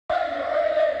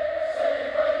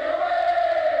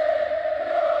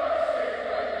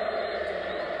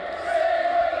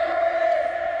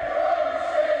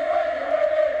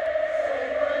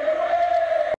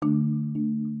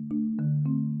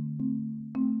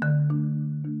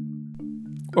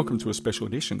Welcome to a special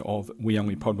edition of We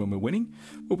Only Pod When We're Winning.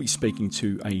 We'll be speaking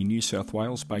to a New South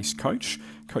Wales-based coach,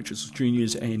 coaches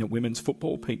juniors and women's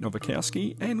football, Pete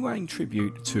Nowakowski, and laying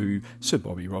tribute to Sir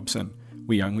Bobby Robson.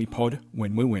 We Only Pod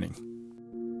When We're Winning.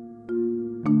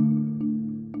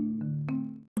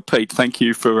 Pete, thank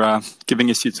you for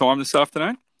giving us your time this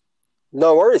afternoon.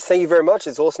 No worries. Thank you very much.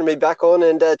 It's awesome to be back on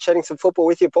and chatting some football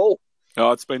with you, Paul.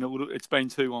 Oh, it's been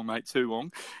too long, mate, too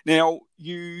long. Now,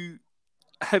 you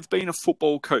have been a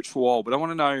football coach for a while, but I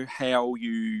want to know how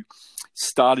you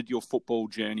started your football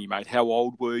journey, mate. How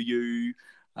old were you?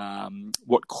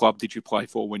 What club did you play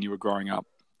for when you were growing up?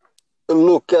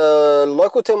 Look,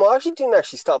 local team, I didn't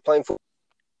start playing football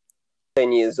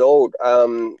 10 years old. I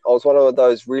was one of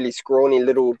those really scrawny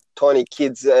little tiny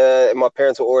kids, and my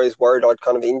parents were always worried I'd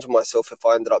kind of injure myself if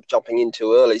I ended up jumping in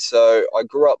too early. So I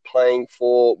grew up playing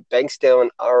for Bankstown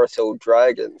RSL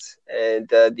Dragons, and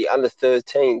the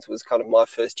under-13s was kind of my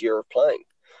first year of playing.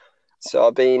 So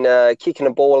I've been kicking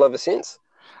a ball ever since.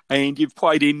 And you've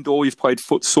played indoor, you've played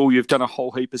futsal, you've done a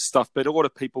whole heap of stuff, but a lot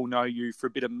of people know you for a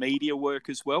bit of media work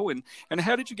as well. And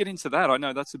how did you get into that? I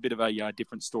know that's a bit of a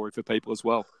different story for people as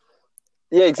well.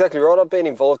 Yeah, exactly right. I've been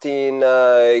involved in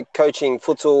coaching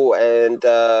futsal and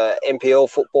NPL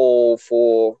football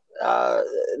for,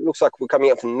 it looks like we're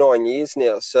coming up for 9 years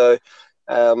now. So,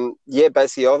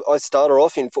 basically I started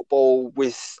off in football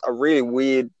with a really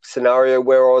weird scenario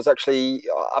where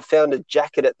I found a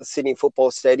jacket at the Sydney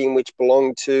Football Stadium which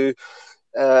belonged to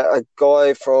a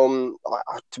guy from,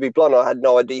 to be blunt, I had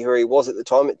no idea who he was at the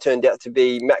time. It turned out to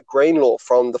be Matt Greenlaw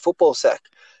from the Football Sack.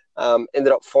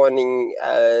 Ended up finding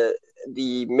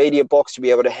the media box to be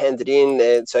able to hand it in,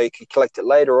 and so you could collect it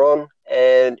later on.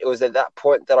 And it was at that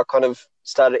point that I kind of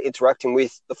started interacting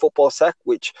with the Football Sack,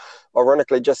 which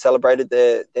ironically just celebrated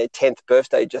their 10th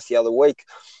birthday just the other week.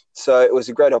 So it was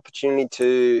a great opportunity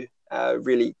to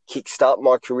really kickstart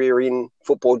my career in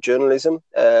football journalism.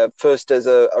 First as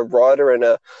a writer and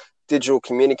a digital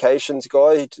communications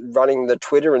guy, running the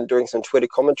Twitter and doing some Twitter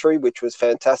commentary, which was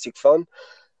fantastic fun.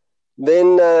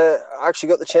 Then I actually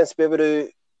got the chance to be able to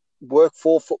work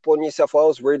for Football New South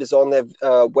Wales, redesign their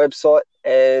website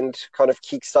and kind of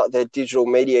kickstart their digital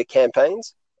media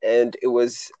campaigns. And it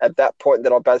was at that point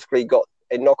that I basically got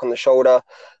a knock on the shoulder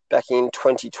back in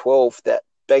 2012 that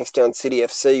Bankstown City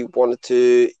FC wanted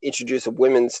to introduce a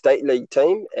women's state league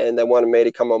team, and they wanted me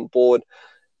to come on board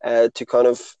to kind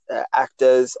of act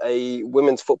as a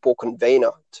women's football convener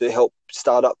to help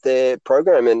start up their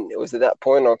program. And it was at that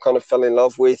point I kind of fell in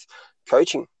love with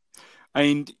coaching.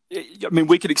 And I mean,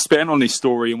 we could expand on this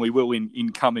story, and we will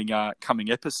in coming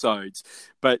episodes.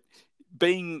 But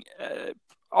being,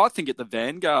 I think, at the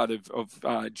vanguard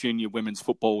of junior women's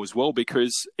football as well,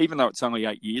 because even though it's only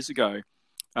 8 years ago,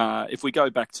 if we go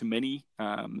back to many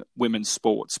women's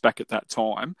sports back at that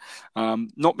time,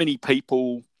 not many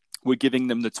people were giving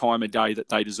them the time of day that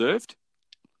they deserved.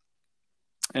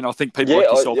 And I think people like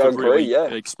yourself have really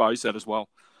exposed that as well.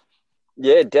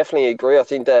 Yeah, definitely agree. I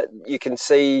think that you can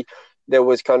see there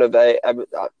was kind of a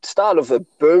start of a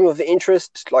boom of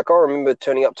interest. Like I remember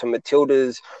turning up to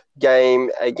Matilda's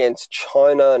game against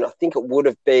China, and I think it would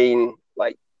have been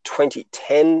like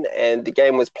 2010, and the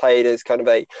game was played as kind of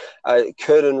a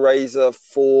curtain raiser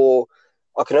for,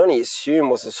 I can only assume,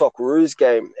 was a Socceroos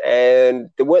game,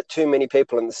 and there weren't too many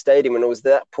people in the stadium. And it was at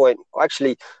that point, I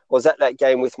was at that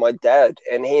game with my dad,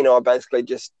 and he and I basically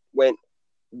just went,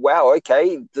 wow,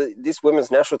 okay, this women's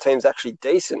national team is actually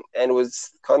decent. And it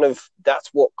was that's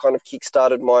what kind of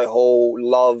kickstarted my whole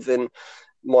love and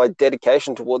my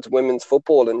dedication towards women's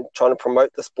football and trying to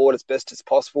promote the sport as best as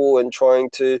possible and trying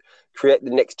to create the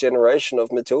next generation of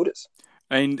Matildas.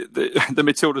 And the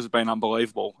Matildas have been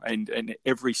unbelievable, and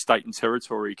every state and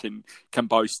territory can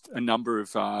boast a number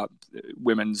of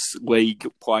women's league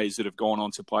players that have gone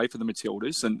on to play for the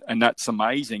Matildas, and that's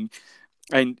amazing.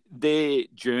 And their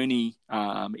journey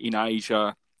in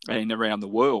Asia and around the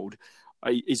world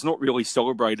is not really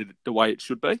celebrated the way it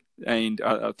should be. And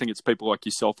I think it's people like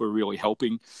yourself who are really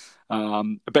helping.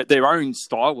 But their own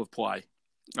style of play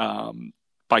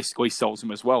basically sells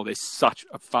them as well. They're such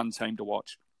a fun team to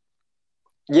watch.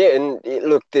 Yeah, and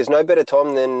look, there's no better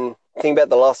time than think about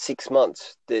the last 6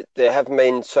 months. There haven't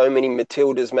been so many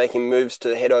Matildas making moves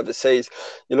to head overseas.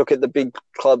 You look at the big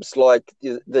clubs like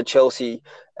the Chelsea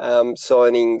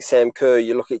signing Sam Kerr.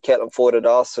 You look at Caitlin Ford at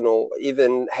Arsenal,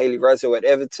 even Hayley Raso at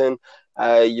Everton.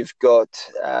 You've got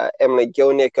Emily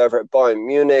Gilnick over at Bayern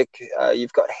Munich.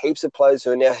 You've got heaps of players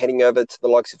who are now heading over to the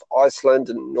likes of Iceland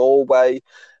and Norway.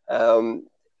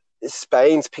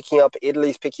 Spain's picking up,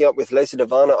 Italy's picking up with Lesa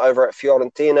Devana over at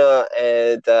Fiorentina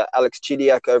and Alex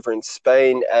Chidiac over in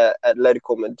Spain at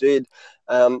Atletico Madrid.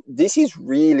 This is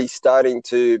really starting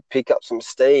to pick up some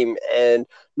steam. And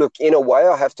look, in a way,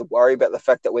 I have to worry about the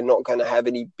fact that we're not going to have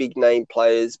any big name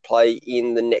players play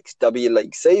in the next W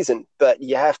League season. But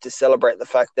you have to celebrate the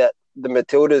fact that the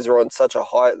Matildas are on such a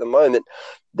high at the moment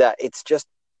that it's just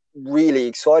really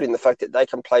exciting, the fact that they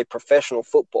can play professional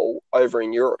football over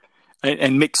in Europe.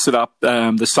 And mix it up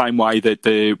the same way that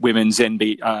the women's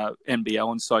NBL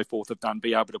and so forth have done,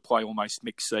 be able to play almost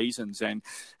mixed seasons. And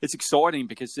it's exciting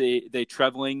because they're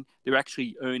travelling, they're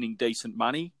actually earning decent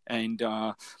money, and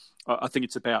I think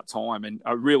it's about time. And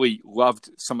I really loved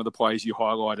some of the players you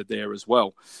highlighted there as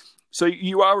well. So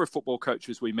you are a football coach,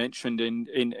 as we mentioned,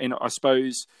 and I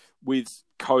suppose with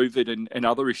COVID and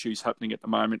other issues happening at the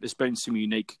moment, there's been some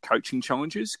unique coaching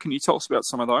challenges. Can you tell us about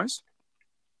some of those?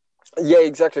 Yeah,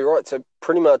 exactly right. So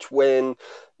pretty much when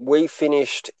we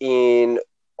finished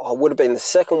would have been the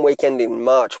second weekend in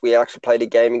March, we actually played a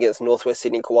game against Northwest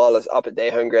Sydney Koalas up at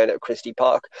their home ground at Christie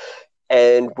Park.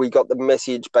 And we got the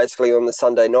message basically on the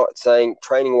Sunday night saying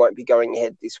training won't be going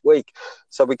ahead this week.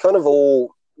 So we kind of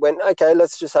all went, okay,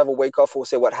 let's just have a week off. We'll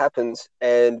see what happens.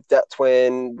 And that's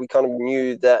when we kind of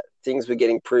knew that things were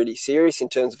getting pretty serious in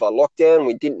terms of our lockdown.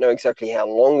 We didn't know exactly how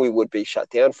long we would be shut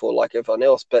down for like everyone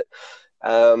else. But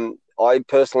I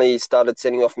personally started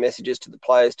sending off messages to the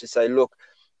players to say, look,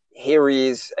 here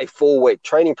is a 4-week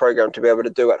training program to be able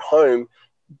to do at home,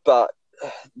 but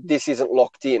this isn't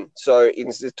locked in. So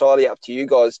it's entirely up to you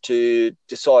guys to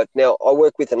decide. Now, I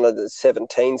work with another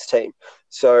 17s team,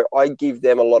 so I give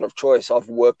them a lot of choice. I've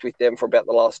worked with them for about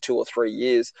the last 2 or 3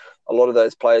 years. A lot of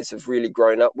those players have really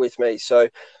grown up with me. So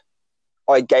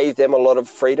I gave them a lot of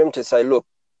freedom to say, look,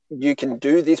 you can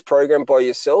do this program by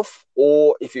yourself,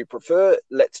 or if you prefer,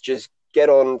 let's just get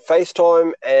on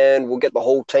FaceTime and we'll get the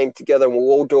whole team together and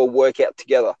we'll all do a workout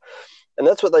together. And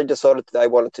that's what they decided they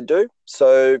wanted to do.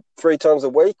 So 3 times a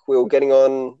week, we were getting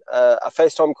on a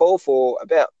FaceTime call for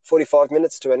about 45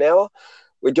 minutes to an hour.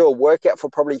 We do a workout for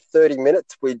probably 30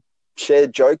 minutes. We share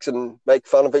jokes and make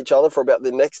fun of each other for about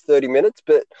the next 30 minutes.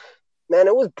 But, man,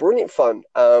 it was brilliant fun.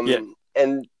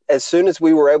 And as soon as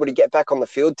we were able to get back on the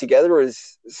field together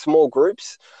as small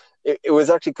groups, it was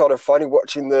actually kind of funny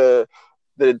watching the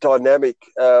dynamic.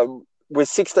 With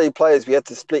 16 players, we had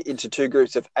to split into 2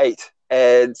 groups of 8.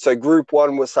 And so group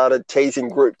 1 started teasing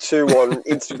group 2 on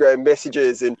Instagram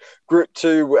messages, and group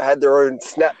 2 had their own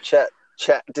Snapchat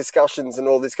chat discussions and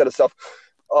all this kind of stuff.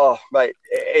 Oh, mate,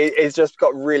 it's just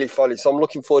got really funny. So I'm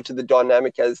looking forward to the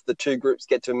dynamic as the 2 groups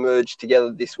get to merge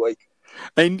together this week.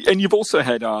 And you've also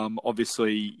had,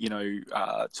 obviously,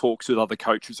 talks with other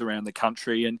coaches around the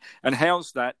country. And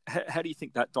how's that? How do you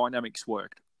think that dynamic's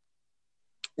worked?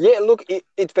 Yeah, look,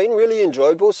 it's been really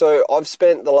enjoyable. So I've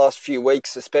spent the last few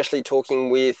weeks especially talking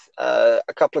with a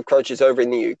couple of coaches over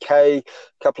in the UK, a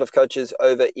couple of coaches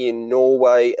over in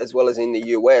Norway, as well as in the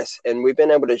US. And we've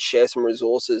been able to share some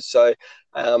resources. So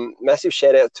massive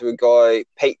shout out to a guy,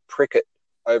 Pete Prickett,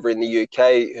 over in the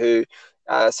UK, who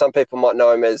some people might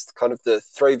know him as kind of the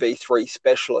 3v3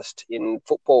 specialist in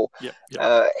football.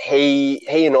 He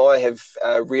and I have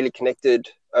really connected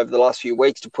over the last few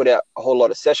weeks to put out a whole lot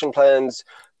of session plans,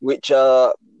 which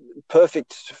are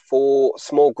perfect for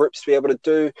small groups to be able to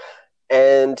do.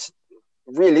 And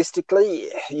realistically,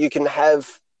 you can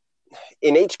have,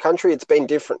 in each country, it's been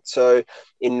different. So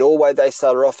in Norway, they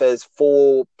started off as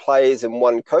 4 players and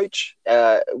 1 coach.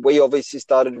 We obviously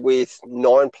started with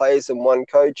 9 players and 1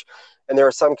 coach. And there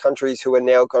are some countries who are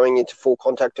now going into full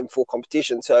contact and full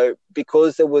competition. So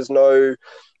because there was no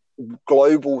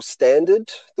global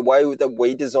standard, the way that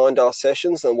we designed our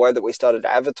sessions and the way that we started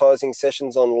advertising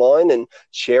sessions online and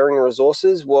sharing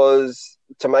resources was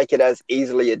to make it as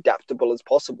easily adaptable as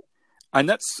possible. And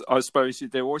that's, I suppose,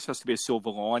 there always has to be a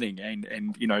silver lining,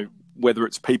 and whether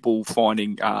it's people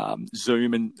finding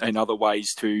Zoom and other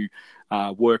ways to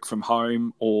work from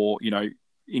home, or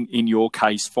in your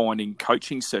case, finding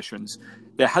coaching sessions,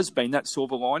 there has been that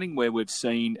silver lining where we've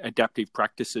seen adaptive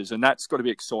practices, and that's got to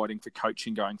be exciting for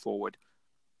coaching going forward.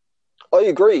 I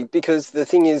agree, because the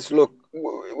thing is, look,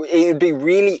 it'd be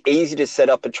really easy to set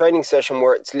up a training session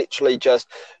where it's literally just,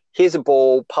 here's a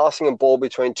ball, passing a ball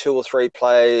between 2 or 3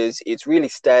 players. It's really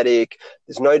static.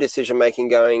 There's no decision-making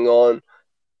going on.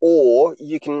 Or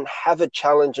you can have a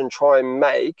challenge and try and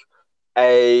make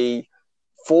a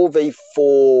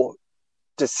 4v4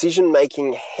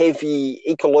 decision-making heavy,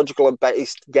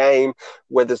 ecological-based game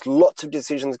where there's lots of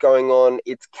decisions going on.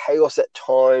 It's chaos at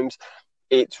times.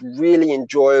 It's really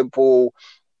enjoyable.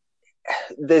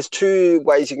 There's 2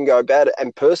 ways you can go about it.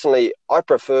 And personally, I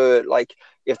prefer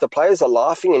if the players are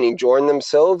laughing and enjoying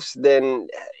themselves, then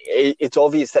it's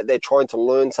obvious that they're trying to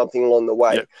learn something along the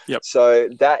way. Yep. So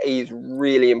that is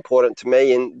really important to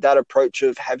me. And that approach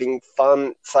of having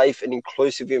fun, safe and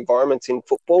inclusive environments in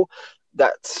football,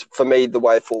 that's, for me, the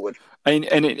way forward. And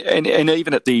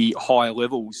even at the higher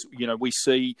levels, we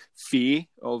see fear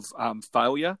of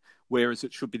failure, whereas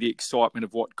it should be the excitement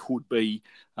of what could be,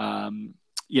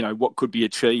 what could be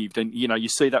achieved. And, you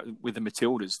see that with the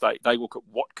Matildas. They look at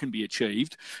what can be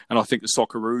achieved. And I think the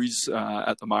Socceroos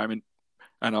at the moment,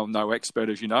 and I'm no expert,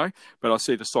 as you know, but I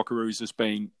see the Socceroos as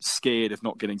being scared of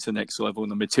not getting to the next level.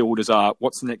 And the Matildas are,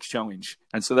 what's the next challenge?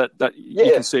 And so that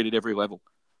you can see it at every level.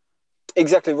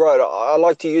 Exactly right. I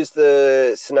like to use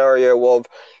the scenario of,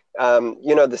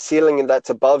 the ceiling that's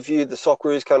above you. The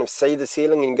Socceroos kind of see the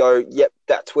ceiling and go, yep,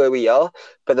 that's where we are.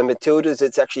 But the Matildas,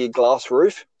 it's actually a glass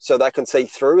roof, so they can see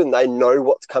through and they know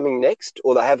what's coming next,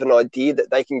 or they have an idea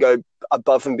that they can go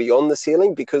above and beyond the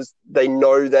ceiling because they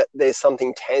know that there's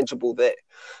something tangible there.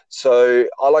 So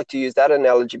I like to use that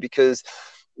analogy because,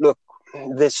 look,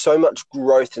 there's so much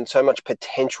growth and so much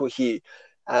potential here.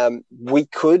 We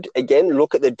could, again,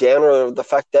 look at the downer of the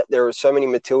fact that there are so many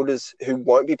Matildas who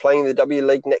won't be playing in the W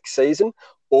League next season,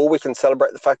 or we can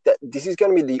celebrate the fact that this is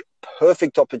going to be the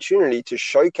perfect opportunity to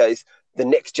showcase the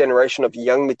next generation of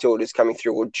young Matildas coming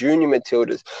through, or junior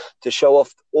Matildas, to show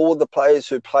off all the players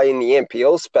who play in the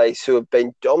NPL space who have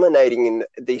been dominating in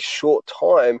this short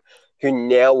time, who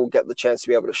now will get the chance to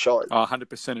be able to shine. I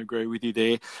 100% agree with you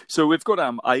there. So we've got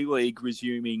A-League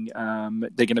resuming.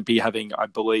 They're going to be having, I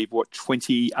believe,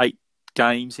 28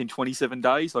 games in 27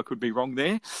 days. I could be wrong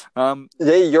there. Yeah,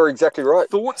 you're exactly right.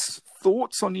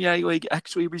 Thoughts on the A-League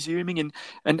actually resuming,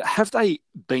 and have they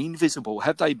been visible?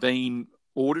 Have they been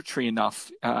auditory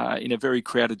enough in a very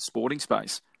crowded sporting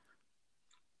space?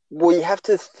 Well, you have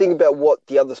to think about what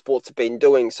the other sports have been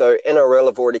doing. So NRL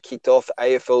have already kicked off.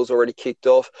 AFL's already kicked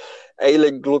off.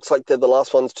 A-League looks like they're the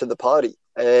last ones to the party.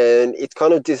 And it's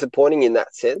kind of disappointing in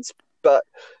that sense. But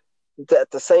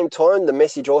at the same time, the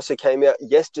message also came out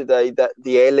yesterday that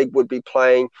the A-League would be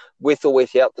playing with or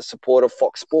without the support of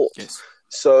Fox Sports. Yes.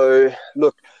 So,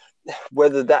 look,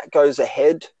 whether that goes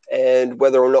ahead and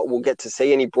whether or not we'll get to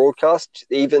see any broadcast,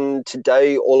 even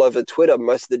today all over Twitter,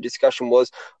 most of the discussion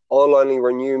was, I'll only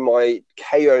renew my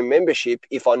KO membership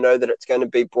if I know that it's going to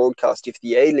be broadcast, if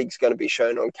the A-League's going to be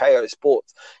shown on KO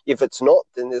Sports. If it's not,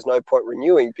 then there's no point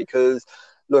renewing because,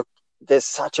 look, there's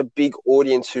such a big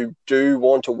audience who do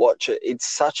want to watch it. It's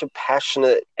such a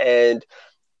passionate and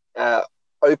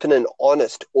open and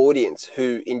honest audience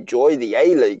who enjoy the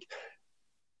A-League.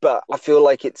 But I feel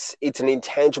like it's an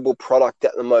intangible product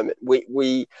at the moment.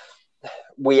 We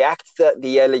act that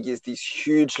the A-League is this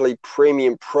hugely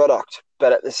premium product,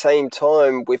 but at the same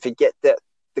time, we forget that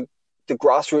the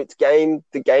grassroots game,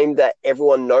 the game that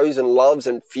everyone knows and loves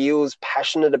and feels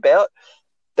passionate about,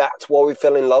 that's why we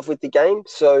fell in love with the game.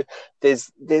 So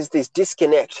there's this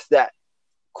disconnect that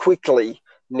quickly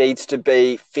needs to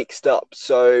be fixed up.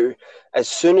 So as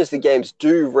soon as the games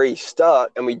do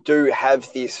restart and we do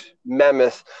have this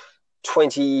mammoth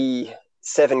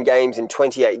 27 games in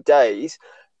 28 days,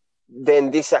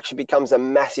 then this actually becomes a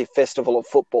massive festival of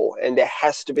football, and there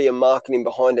has to be a marketing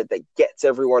behind it that gets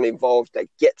everyone involved, that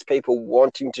gets people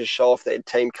wanting to show off their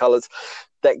team colours,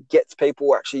 that gets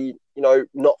people actually,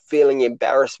 not feeling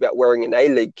embarrassed about wearing an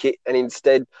A-League kit and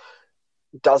instead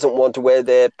doesn't want to wear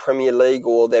their Premier League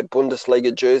or their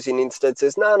Bundesliga jersey and instead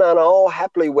says, no, I'll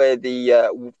happily wear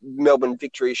the Melbourne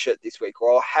Victory shirt this week,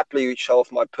 or I'll happily show off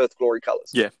my Perth Glory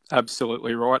colours. Yeah,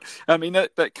 absolutely right. I mean,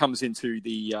 that comes into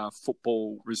the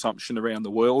football resumption around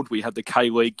the world. We had the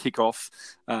K-League kick off,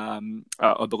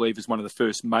 I believe, as one of the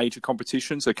first major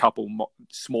competitions. A couple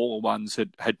smaller ones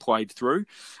had played through.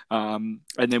 And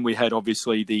then we had,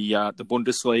 obviously, the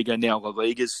Bundesliga, now La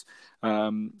Liga's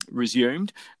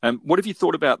resumed. What have you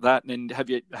thought about that, and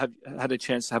have you had a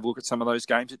chance to have a look at some of those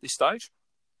games at this stage?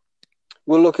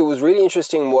 Well, look, it was really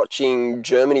interesting watching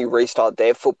Germany restart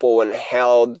their football and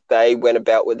how they went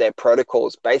about with their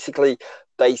protocols. Basically,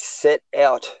 they set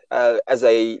out as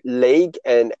a league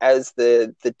and as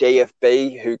the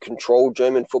DFB who control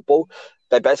German football,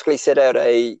 they basically set out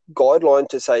a guideline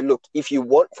to say, look, if you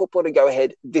want football to go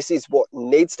ahead, this is what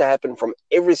needs to happen from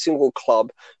every single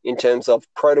club in terms of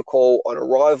protocol on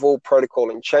arrival, protocol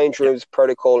in change rooms,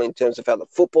 protocol in terms of how the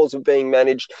footballs are being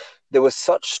managed. There were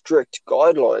such strict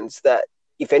guidelines that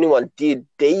if anyone did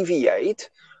deviate,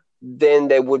 then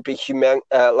there would be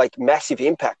massive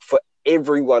impact for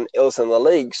everyone else in the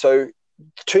league. So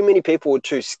too many people were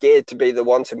too scared to be the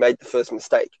ones who made the first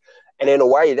mistake. And in a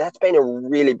way, that's been a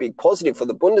really big positive for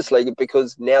the Bundesliga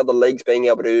because now the league's being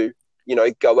able to,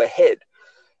 go ahead.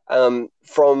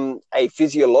 From a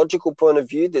physiological point of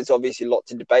view, there's obviously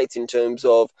lots of debates in terms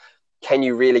of, can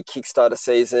you really kickstart a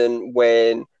season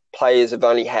when players have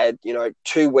only had,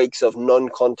 2 weeks of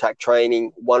non-contact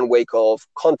training, 1 week of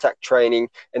contact training,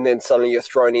 and then suddenly you're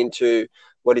thrown into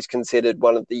what is considered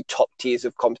one of the top tiers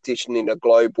of competition in a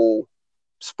global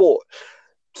sport.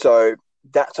 So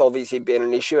that's obviously been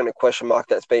an issue and a question mark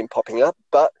that's been popping up.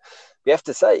 But we have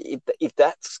to say, if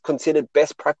that's considered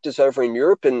best practice over in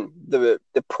Europe, and the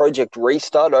project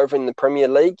restart over in the Premier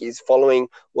League is following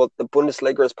what the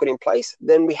Bundesliga has put in place,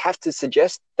 then we have to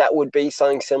suggest that would be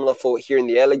something similar for here in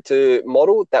the A League to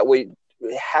model. That would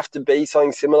have to be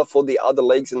something similar for the other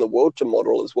leagues in the world to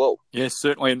model as well. Yes,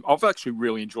 certainly. And I've actually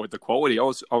really enjoyed the quality. I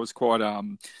was quite,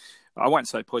 I won't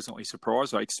say pleasantly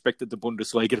surprised. I expected the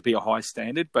Bundesliga to be a high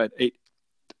standard, but it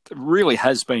really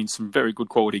has been some very good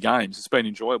quality games. It's been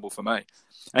enjoyable for me.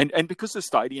 And because the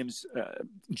stadiums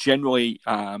generally,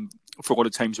 for a lot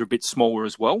of teams, are a bit smaller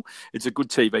as well, it's a good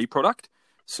TV product.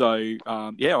 So,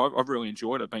 I've really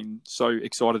enjoyed it. I've been so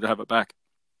excited to have it back.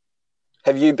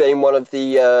 Have you been one of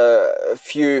the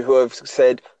few who have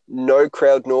said no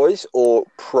crowd noise or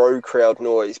pro crowd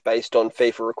noise based on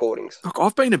FIFA recordings? Look,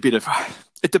 I've been a bit of...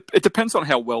 It depends on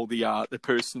how well the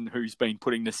person who's been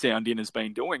putting the sound in has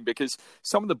been doing, because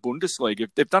some of the Bundesliga,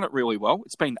 they've done it really well.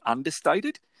 It's been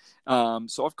understated.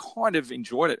 So I've kind of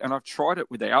enjoyed it, and I've tried it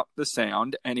without the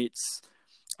sound, and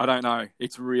I don't know,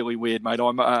 it's really weird, mate.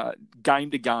 I'm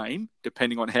game to game,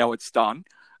 depending on how it's done.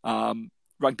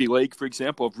 Rugby league, for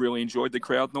example, I've really enjoyed the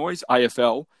crowd noise.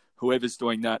 AFL, whoever's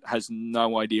doing that has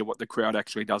no idea what the crowd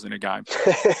actually does in a game.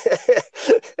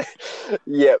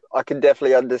 Yeah, I can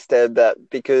definitely understand that,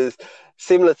 because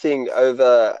similar thing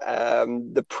over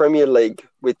the Premier League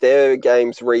with their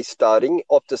games restarting.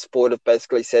 Optus Sport have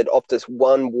basically said Optus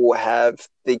 1 will have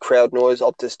the crowd noise,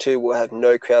 Optus 2 will have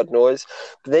no crowd noise.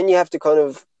 But then you have to kind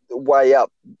of weigh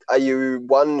up, are you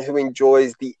one who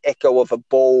enjoys the echo of a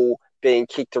ball being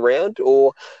kicked around,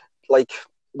 or like...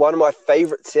 One of my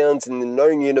favourite sounds in the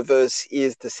known universe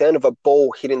is the sound of a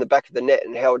ball hitting the back of the net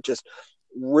and how it just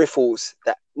riffles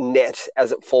that net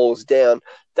as it falls down.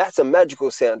 That's a magical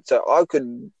sound. So I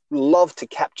could love to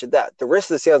capture that. The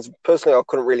rest of the sounds, personally, I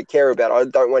couldn't really care about. I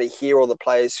don't want to hear all the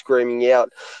players screaming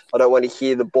out. I don't want to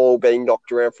hear the ball being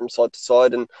knocked around from side to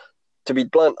side. And to be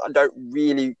blunt, I don't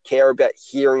really care about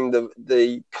hearing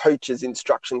the coach's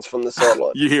instructions from the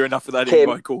sideline. You hear enough of that in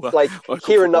local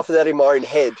enough of that in my own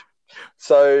head.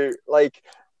 So,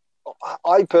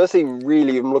 I personally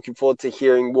really am looking forward to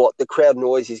hearing what the crowd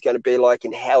noise is going to be like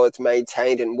and how it's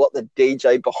maintained, and what the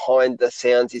DJ behind the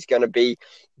sounds is going to be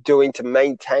doing to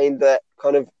maintain that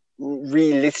kind of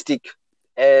realistic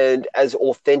and as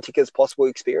authentic as possible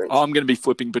experience. I'm going to be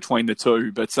flipping between the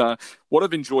two, but what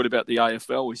I've enjoyed about the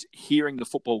AFL is hearing the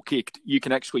football kicked. You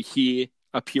can actually hear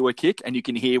a pure kick, and you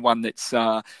can hear one that's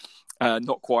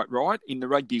not quite right. In the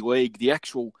rugby league, the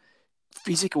actual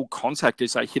physical contact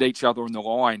as they hit each other on the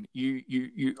line,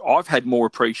 I've had more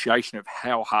appreciation of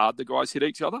how hard the guys hit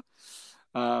each other.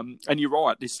 And you're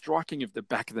right, the striking of the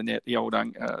back of the net, the old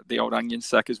onion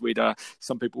sack, as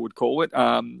some people would call it,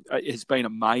 has been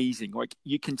amazing. Like,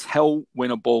 you can tell when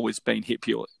a ball has been hit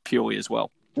purely as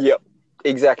well. Yep.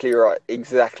 Exactly right.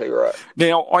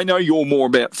 Now, I know you're more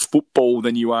about football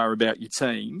than you are about your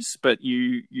teams, but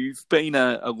you've been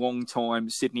a long-time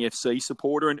Sydney FC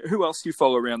supporter. And who else do you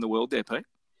follow around the world there, Pete?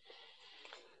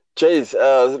 Geez,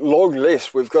 long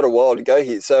list. We've got a while to go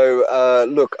here. So,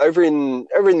 look, over in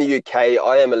the UK,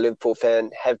 I am a Liverpool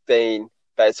fan, have been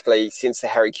basically since the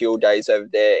Harry Kewell days over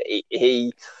there.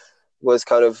 He was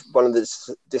kind of one of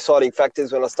the deciding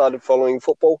factors when I started following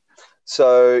football.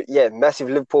 So, yeah, massive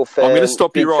Liverpool fan. I'm going to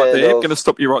stop you right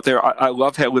there. I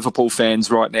love how Liverpool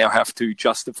fans right now have to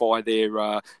justify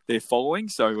their following.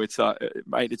 So,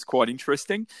 it's quite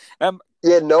interesting.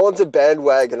 Yeah, no one's a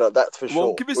bandwagoner, that's for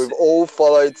sure. We've all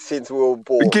followed since we were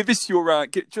born. Give us your,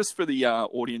 just for the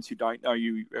audience who don't know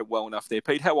you well enough there,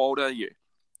 Pete, how old are you?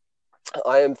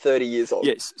 I am 30 years old.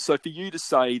 Yes, so for you to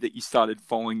say that you started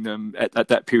following them at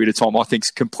that period of time, I think is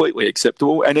completely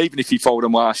acceptable. And even if you followed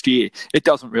them last year, it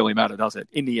doesn't really matter, does it?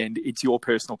 In the end, it's your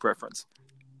personal preference.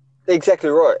 Exactly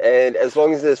right. And as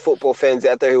long as there's football fans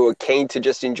out there who are keen to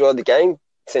just enjoy the game,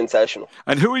 sensational.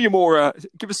 And who are you more...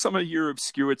 give us some of your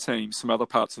obscure teams, some other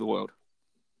parts of the world.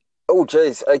 Oh,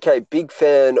 geez. Okay, big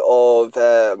fan of...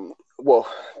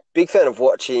 big fan of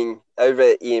watching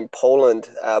over in Poland,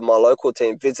 my local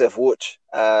team, Widzew Łódź.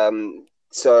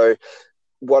 So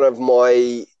one of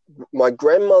my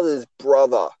grandmother's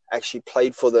brother actually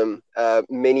played for them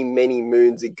many, many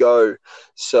moons ago.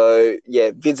 So,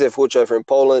 yeah, Widzew Łódź over in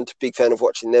Poland, big fan of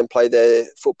watching them play their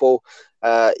football.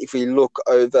 If we look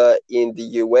over in the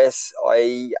US,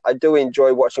 I do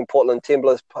enjoy watching Portland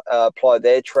Timbers ply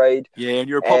their trade. Yeah, and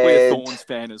you're probably a Thorns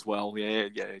fan as well. Yeah.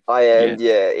 I am,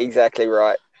 yeah, exactly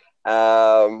right.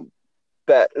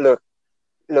 But look,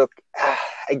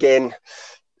 again,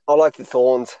 I like the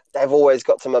Thorns. They've always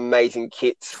got some amazing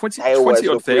kits. 20 always odd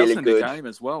look really thousand good. a game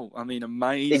as well. I mean,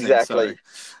 amazing. Exactly.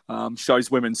 So,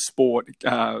 shows women's sport.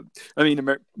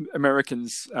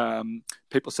 Americans,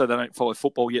 people say they don't follow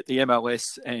football, yet the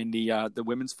MLS and the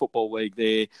Women's Football League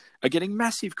there are getting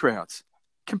massive crowds.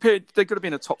 They've got to be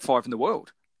in the top 5 in the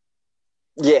world.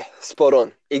 Yeah, spot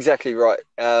on. Exactly right.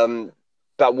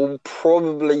 But we'll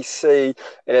probably see,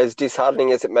 and as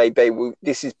disheartening as it may be,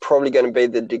 this is probably going to be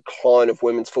the decline of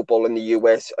women's football in the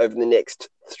US over the next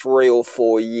 3 or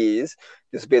 4 years.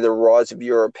 This will be the rise of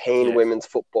European women's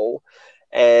football.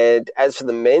 And as for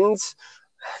the men's,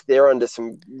 they're under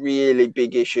some really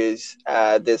big issues.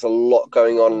 There's a lot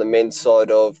going on the men's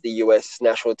side of the US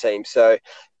national team. So,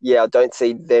 yeah, I don't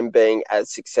see them being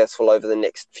as successful over the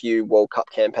next few World Cup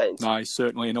campaigns. No,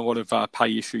 certainly, and a lot of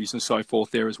pay issues and so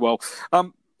forth there as well.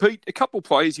 Pete, a couple of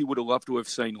players you would have loved to have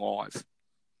seen live.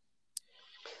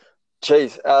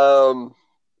 Jeez, I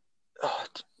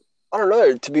don't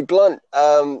know. To be blunt,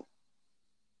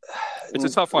 it's a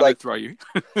tough one to throw you.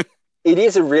 It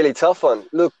is a really tough one.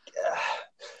 Look,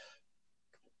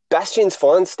 Bastian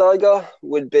Schweinsteiger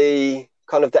would be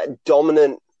kind of that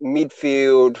dominant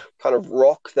midfield kind of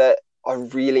rock that I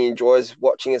really enjoy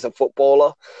watching as a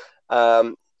footballer.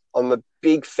 I'm a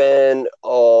big fan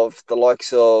of the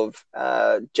likes of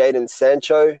Jadon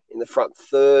Sancho in the front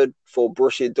third for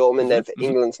Borussia Dortmund and for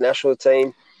England's national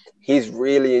team. He's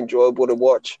really enjoyable to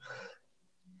watch.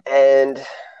 And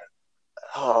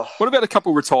what about a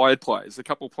couple of retired players? A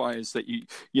couple of players that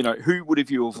who would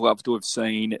you have loved to have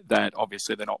seen that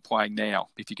obviously they're not playing now?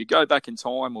 If you could go back in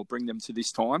time or bring them to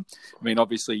this time, I mean,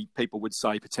 obviously people would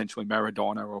say potentially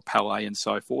Maradona or Pelé and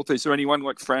so forth. Is there anyone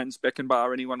like Franz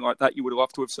Beckenbauer, anyone like that you would have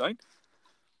loved to have seen?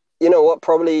 You know what?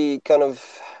 Probably kind of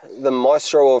the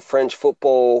maestro of French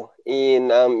football in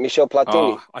Michel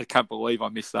Platini. Oh, I can't believe I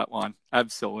missed that one.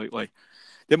 Absolutely.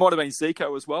 There might have been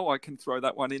Zico as well. I can throw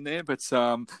that one in there. But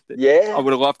I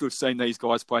would have loved to have seen these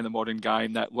guys play in the modern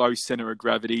game, that low centre of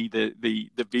gravity,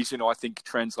 the vision, I think,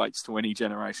 translates to any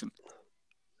generation.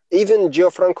 Even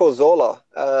Gianfranco Zola,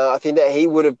 I think that he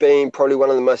would have been probably one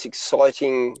of the most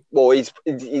exciting, well, he's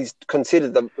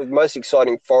considered the most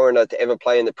exciting foreigner to ever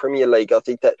play in the Premier League. I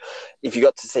think that if you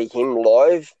got to see him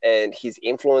live and his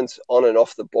influence on and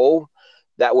off the ball,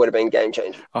 that would have been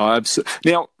game-changing. Oh,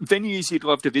 absolutely. Now, venues you'd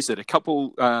love to visit, a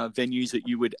couple venues that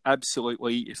you would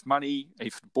absolutely,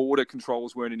 if border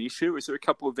controls weren't an issue, is there a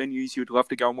couple of venues you'd love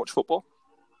to go and watch football?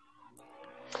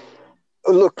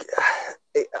 Look,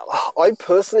 I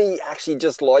personally actually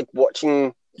just like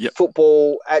watching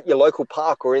football at your local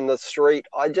park or in the street.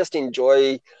 I just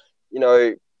enjoy,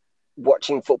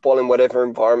 watching football in whatever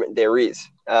environment there is.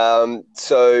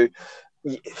 So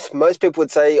most people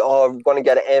would say, I want to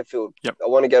go to Anfield. Yep. I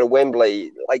want to go to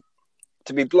Wembley. Like,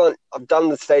 to be blunt, I've done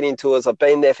the stadium tours. I've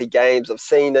been there for games. I've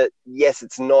seen it. Yes,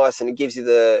 it's nice and it gives you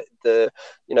the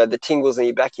tingles in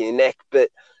your back of your neck.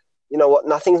 But you know what?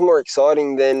 Nothing's more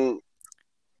exciting than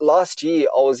last year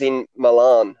I was in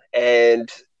Milan and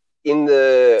in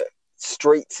the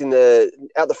streets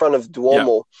out the front of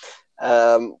Duomo,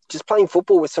 just playing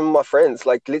football with some of my friends.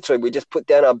 Like literally, we just put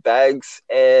down our bags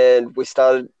and we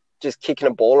started just kicking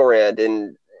a ball around,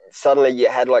 and suddenly you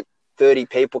had like 30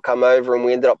 people come over and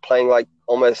we ended up playing like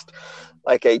almost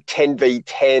like a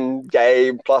 10v10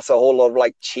 game plus a whole lot of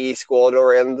like cheer squad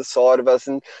around the side of us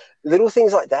and little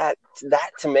things like that.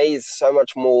 That to me is so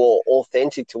much more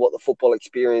authentic to what the football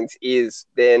experience is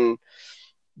than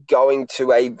going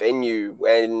to a venue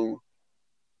when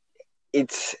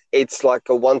it's like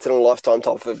a once in a lifetime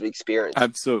type of experience.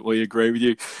 Absolutely agree with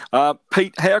you.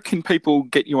 Pete, how can people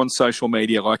get you on social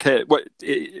media? Like,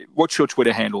 what's your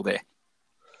Twitter handle there?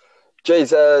 Geez,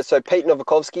 so Pete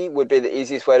Novakovsky would be the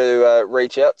easiest way to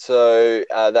reach out. So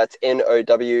that's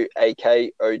NOWAKOWSKI.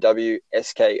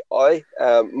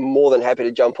 More than happy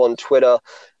to jump on Twitter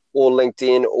or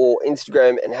LinkedIn or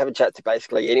Instagram and have a chat to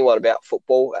basically anyone about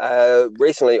football.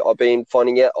 Recently, I've been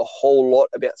finding out a whole lot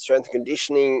about strength and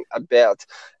conditioning, about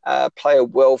player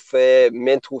welfare,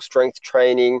 mental strength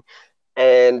training,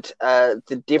 and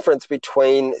the difference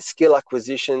between skill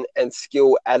acquisition and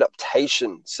skill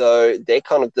adaptation. So they're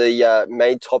kind of the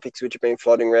main topics which have been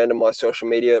floating around on my social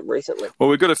media recently. Well,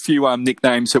 we've got a few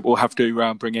nicknames that we'll have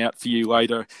to bring out for you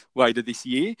later this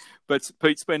year. But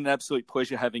Pete, it's been an absolute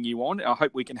pleasure having you on. I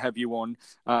hope we can have you on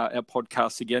our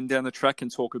podcast again down the track and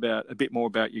talk about a bit more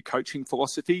about your coaching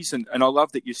philosophies. And I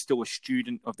love that you're still a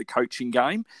student of the coaching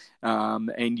game,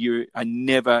 and you are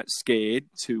never scared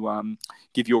to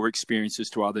give your experiences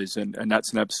to others. And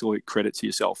that's an absolute credit to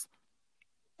yourself.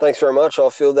 Thanks very much. I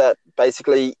feel that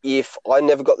basically if I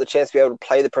never got the chance to be able to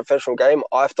play the professional game,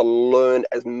 I have to learn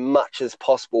as much as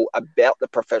possible about the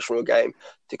professional game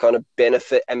to kind of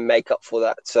benefit and make up for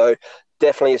that. So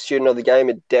definitely a student of the game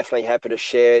and definitely happy to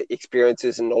share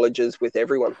experiences and knowledges with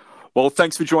everyone. Well,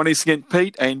 thanks for joining us again,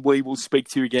 Pete, and we will speak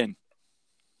to you again.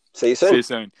 See you soon. See you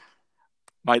soon.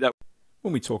 Mate,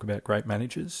 when we talk about great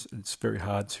managers, it's very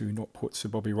hard to not put Sir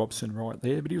Bobby Robson right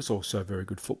there, but he was also a very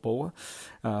good footballer.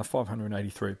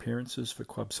 583 appearances for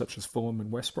clubs such as Fulham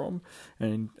and West Brom,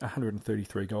 and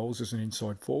 133 goals as an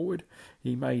inside forward.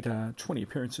 He made 20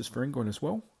 appearances for England as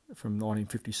well, from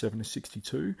 1957 to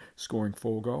 62, scoring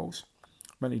 4 goals.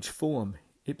 Managed Fulham,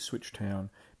 Ipswich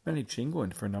Town, managed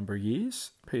England for a number of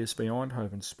years, PSV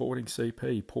Eindhoven, Sporting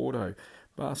CP, Porto,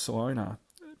 Barcelona,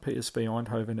 PSV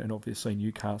Eindhoven, and obviously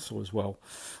Newcastle as well.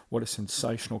 What a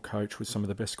sensational coach with some of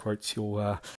the best quotes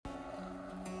you'll...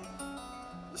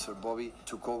 Sir Bobby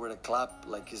took over the club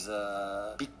like he's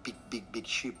a big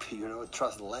ship,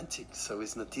 transatlantic. So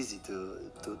it's not easy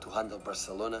to handle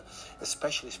Barcelona,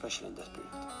 especially in that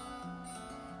period.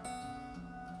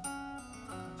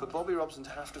 For Bobby Robson to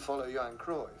have to follow Johan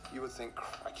Cruyff, you would think,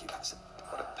 crikey,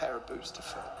 what a pair of boots to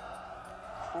fill.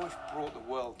 Cruyff brought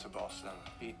the world to Barcelona.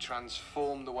 He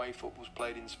transformed the way football's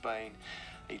played in Spain.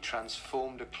 He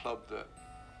transformed a club that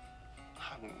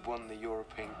hadn't won the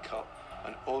European Cup,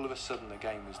 and all of a sudden the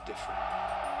game was different.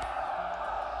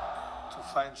 To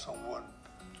find someone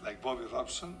like Bobby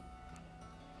Robson,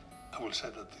 I will say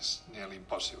that it's nearly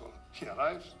impossible. He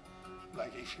arrived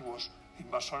like if he was in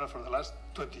Barcelona for the last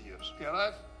 20 years. He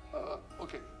arrived,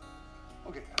 okay,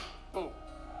 go.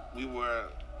 We were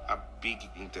a big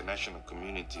international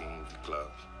community in the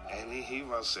club, and he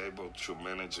was able to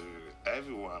manage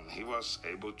everyone. He was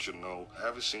able to know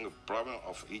every single problem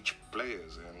of each player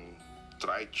and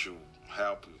try to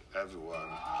help everyone.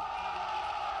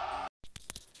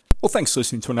 Well, thanks for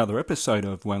listening to another episode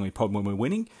of Wanley Pod When We're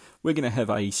Winning. We're going to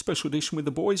have a special edition with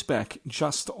the boys back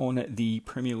just on the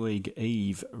Premier League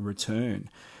Eve return.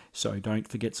 So don't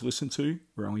forget to listen to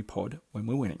Wanley Pod When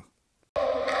We're Winning.